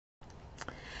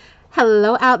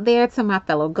Hello out there to my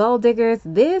fellow gold diggers.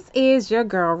 This is your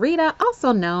girl Rita,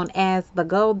 also known as the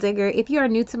Gold Digger. If you are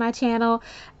new to my channel,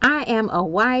 I am a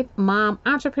wife, mom,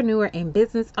 entrepreneur, and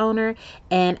business owner,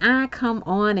 and I come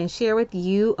on and share with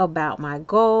you about my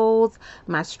goals,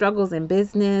 my struggles in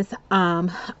business,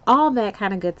 all that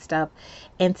kind of good stuff.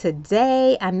 And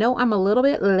today, I know I'm a little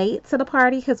bit late to the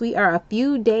party because we are a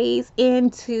few days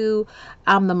into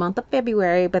the month of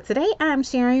February, but today I'm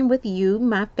sharing with you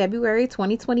my February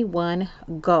 2021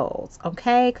 goals,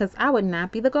 okay? Because I would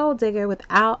not be the gold digger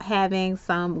without having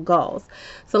some goals.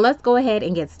 So let's go ahead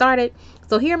and get started.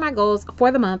 So here are my goals for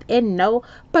the month in no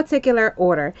particular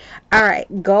order. All right,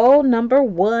 goal number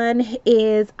one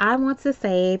is I want to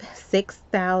save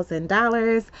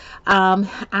 $6,000.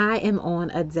 I am on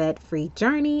a debt-free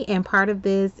journey, and part of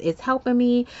this is helping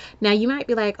me. Now, you might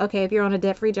be like, okay, if you're on a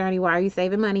debt-free journey, why are you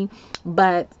saving money?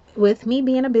 But with me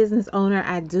being a business owner,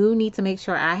 I do need to make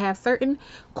sure I have certain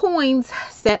coins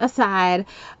set aside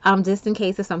just in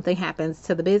case if something happens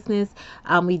to the business.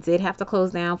 We did have to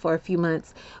close down for a few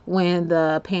months when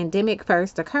the pandemic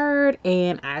first occurred,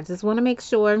 and I just want to make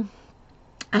sure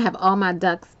I have all my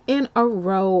ducks in a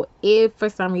row if for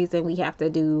some reason we have to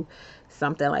do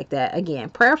something like that again.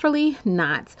 Prayerfully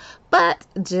not, but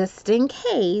just in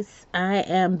case, I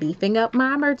am beefing up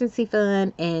my emergency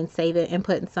fund and saving and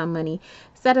putting some money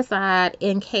set aside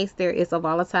in case there is a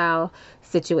volatile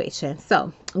situation.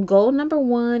 So goal number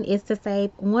one is to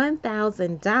save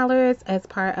 $1,000 as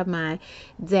part of my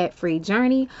debt-free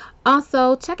journey.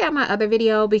 Also, check out my other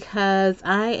video because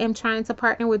I am trying to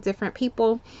partner with different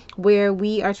people where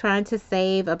we are trying to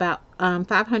save about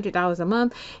 $500 a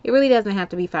month. It really doesn't have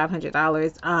to be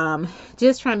 $500.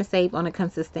 Just trying to save on a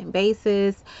consistent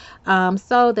basis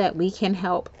so that we can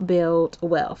help build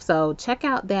wealth. So check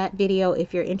out that video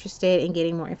if you're interested in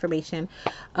getting more information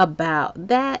about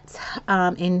that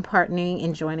in partnering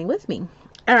and joining with me.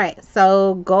 All right,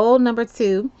 so goal number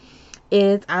two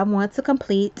is I want to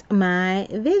complete my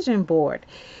vision board.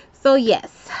 So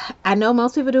yes, I know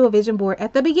most people do a vision board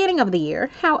at the beginning of the year.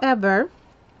 However,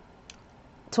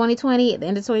 2020, at the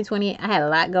end of 2020, I had a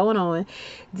lot going on.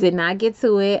 Did not get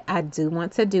to it. I do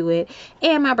want to do it.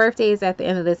 And my birthday is at the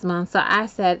end of this month. So I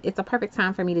said it's a perfect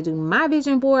time for me to do my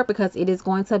vision board because it is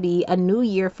going to be a new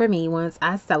year for me once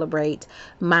I celebrate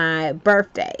my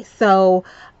birthday. So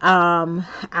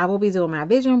I will be doing my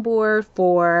vision board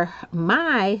for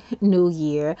my new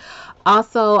year.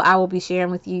 Also, I will be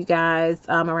sharing with you guys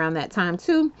around that time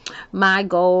too my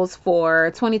goals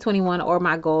for 2021 or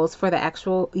my goals for the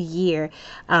actual year.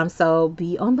 So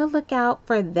be on the lookout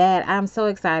for that. I'm so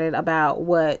excited about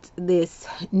what this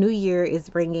new year is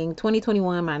bringing.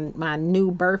 2021, my new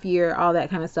birth year, all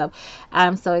that kind of stuff.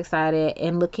 I'm so excited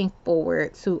and looking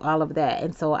forward to all of that.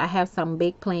 And so I have some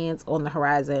big plans on the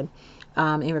horizon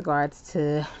in regards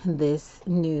to this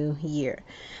new year.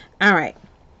 All right.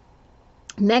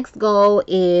 Next goal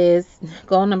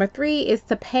number three is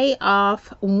to pay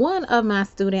off one of my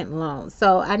student loans.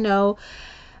 So I know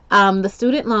the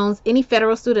student loans, any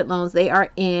federal student loans, they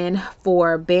are in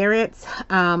forbearance,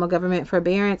 a government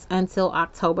forbearance until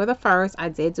October the 1st. I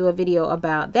did do a video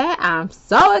about that. I'm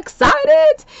so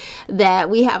excited that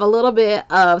we have a little bit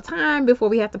of time before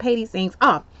we have to pay these things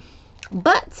off.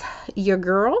 But your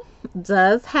girl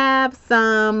does have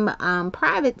some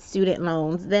private student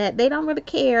loans that they don't really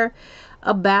care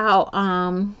about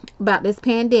this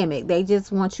pandemic. They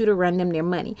just want you to run them their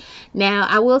money. Now,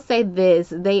 I will say this,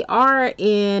 they are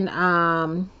in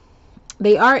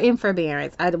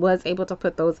forbearance. I was able to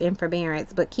put those in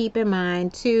forbearance, but keep in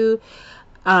mind too,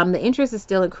 the interest is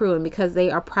still accruing because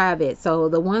they are private. So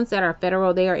the ones that are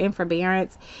federal, they are in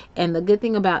forbearance. And the good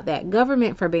thing about that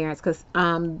government forbearance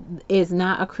is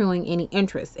not accruing any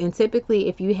interest. And typically,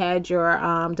 if you had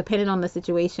your depending on the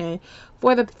situation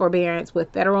for the forbearance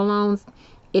with federal loans,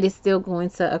 it is still going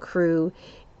to accrue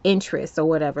interest or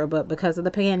whatever. But because of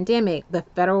the pandemic, the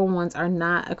federal ones are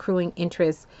not accruing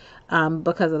interest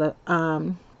because of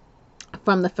the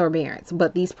from the forbearance.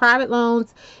 But these private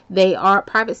loans, they are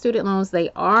private student loans, they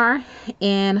are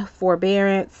in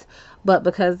forbearance, but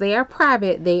because they are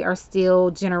private, they are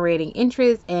still generating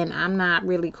interest, and I'm not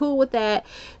really cool with that.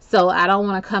 So I don't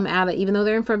want to come out of, even though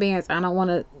they're in forbearance, I don't want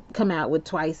to come out with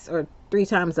twice or three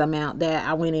times the amount that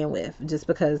I went in with just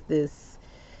because this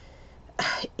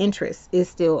interest is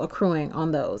still accruing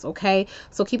on those. Okay,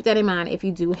 so keep that in mind. If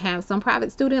you do have some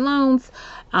private student loans,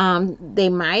 they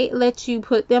might let you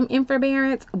put them in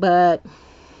forbearance, but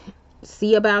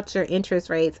see about your interest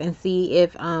rates and see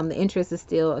if the interest is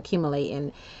still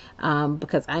accumulating,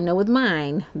 because I know with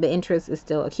mine the interest is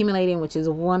still accumulating, which is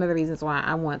one of the reasons why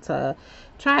I want to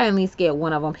try and at least get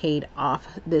one of them paid off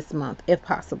this month if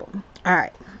possible. All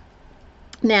right,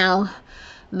 Now,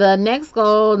 the next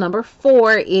goal, number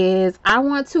 4, is I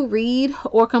want to read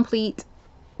or complete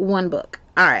one book.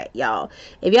 All right, y'all.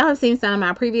 If y'all have seen some of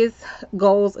my previous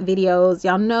goals videos,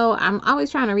 y'all know I'm always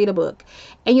trying to read a book.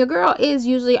 And your girl is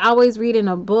usually always reading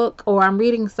a book, or I'm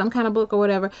reading some kind of book or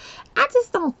whatever. I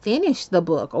just don't finish the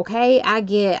book, okay? I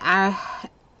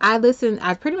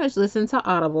pretty much listen to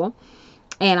Audible,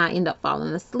 and I end up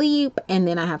falling asleep, and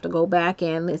then I have to go back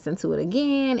and listen to it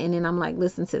again, and then I'm like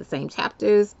listening to the same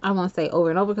chapters, I want to say, over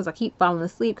and over, because I keep falling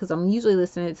asleep, because I'm usually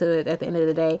listening to it at the end of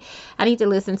the day. I need to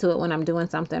listen to it when I'm doing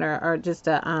something, or just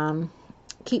to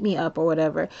keep me up or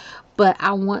whatever. But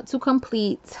I want to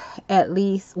complete at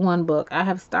least one book. I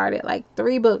have started like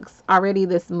 3 books already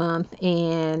this month,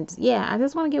 and yeah, I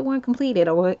just want to get one completed,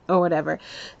 or whatever.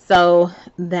 So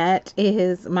that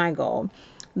is my goal.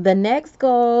 The next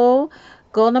goal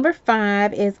number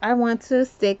 5, is I want to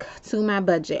stick to my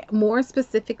budget, more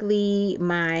specifically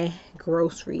my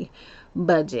grocery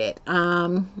budget.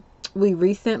 We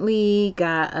recently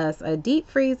got us a deep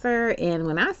freezer, and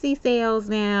when I see sales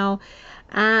now,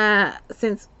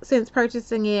 since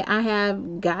purchasing it, I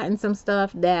have gotten some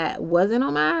stuff that wasn't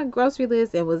on my grocery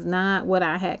list. It was not what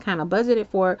I had kind of budgeted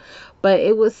for, but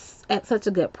it was at such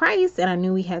a good price, and I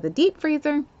knew we had the deep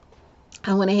freezer.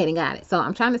 I went ahead and got it. So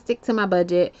I'm trying to stick to my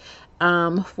budget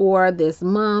for this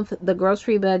month. The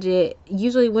grocery budget,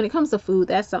 usually when it comes to food,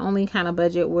 that's the only kind of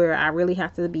budget where I really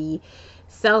have to be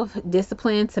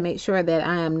self-disciplined to make sure that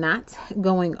I am not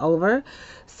going over.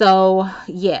 So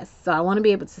yes, so I want to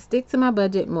be able to stick to my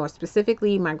budget, more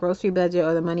specifically my grocery budget,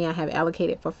 or the money I have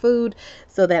allocated for food,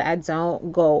 so that I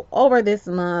don't go over this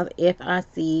month if I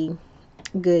see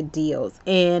good deals.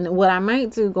 And what I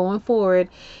might do going forward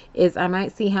is I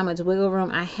might see how much wiggle room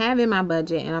I have in my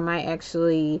budget, and I might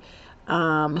actually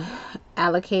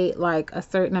allocate like a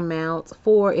certain amount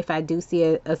for if I do see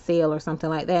a sale or something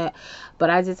like that. But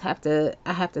I have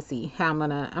to see how I'm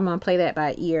gonna play that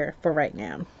by ear for right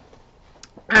now.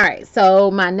 All right, so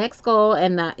my next goal,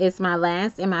 and it's my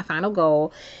last and my final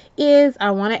goal, is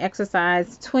I want to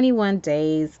exercise 21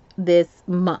 days this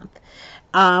month.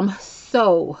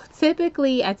 So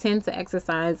typically I tend to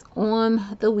exercise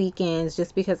on the weekends,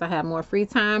 just because I have more free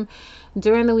time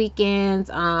during the weekends.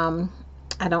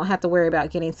 I don't have to worry about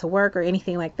getting to work or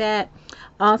anything like that.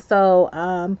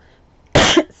 Also,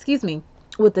 excuse me,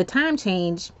 with the time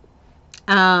change,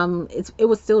 it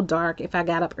was still dark. If I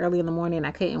got up early in the morning,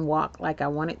 I couldn't walk like I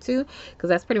wanted to, because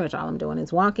that's pretty much all I'm doing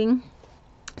is walking.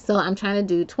 So I'm trying to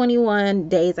do 21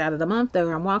 days out of the month that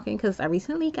I'm walking, because I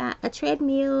recently got a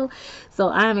treadmill. So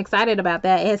I'm excited about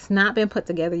that. It's not been put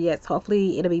together yet. So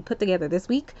hopefully it'll be put together this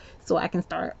week, so I can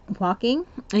start walking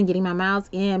and getting my miles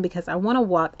in, because I want to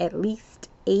walk at least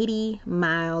 80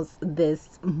 miles this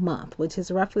month, which is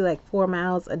roughly like 4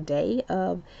 miles a day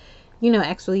of,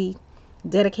 actually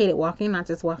dedicated walking, not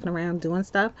just walking around doing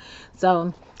stuff.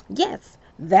 So yes,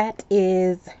 that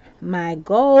is my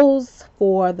goals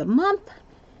for the month.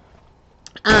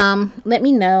 Let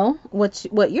me know what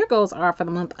your goals are for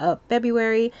the month of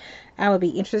February. I would be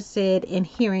interested in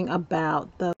hearing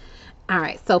about the. All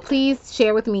right, so please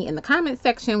share with me in the comment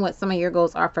section what some of your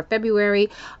goals are for February.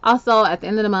 Also, at the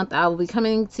end of the month, I will be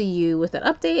coming to you with an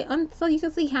update so you can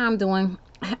see how I'm doing.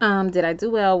 Did I do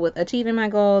well with achieving my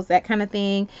goals, that kind of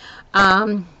thing.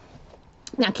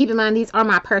 Now, keep in mind, these are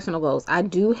my personal goals. I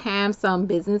do have some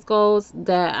business goals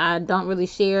that I don't really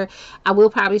share. I will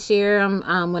probably share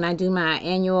them when I do my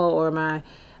annual or my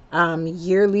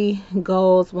yearly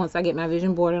goals, once I get my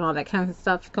vision board and all that kind of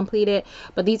stuff completed.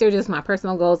 But these are just my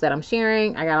personal goals that I'm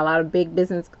sharing. I got a lot of big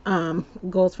business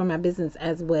goals for my business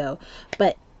as well.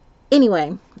 But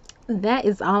anyway, that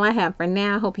is all I have for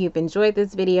now. Hope you've enjoyed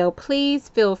this video. Please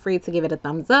feel free to give it a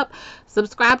thumbs up,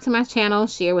 subscribe to my channel,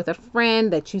 share with a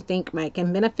friend that you think might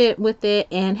can benefit with it,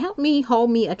 and hold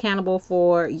me accountable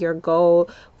for your goal,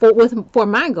 for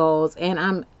my goals. And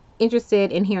I'm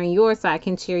interested in hearing yours, so I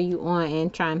can cheer you on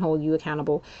and try and hold you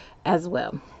accountable as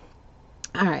well.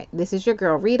 All right, this is your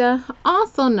girl Rita,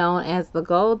 also known as the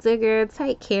Gold Digger.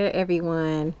 Take care,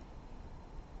 everyone.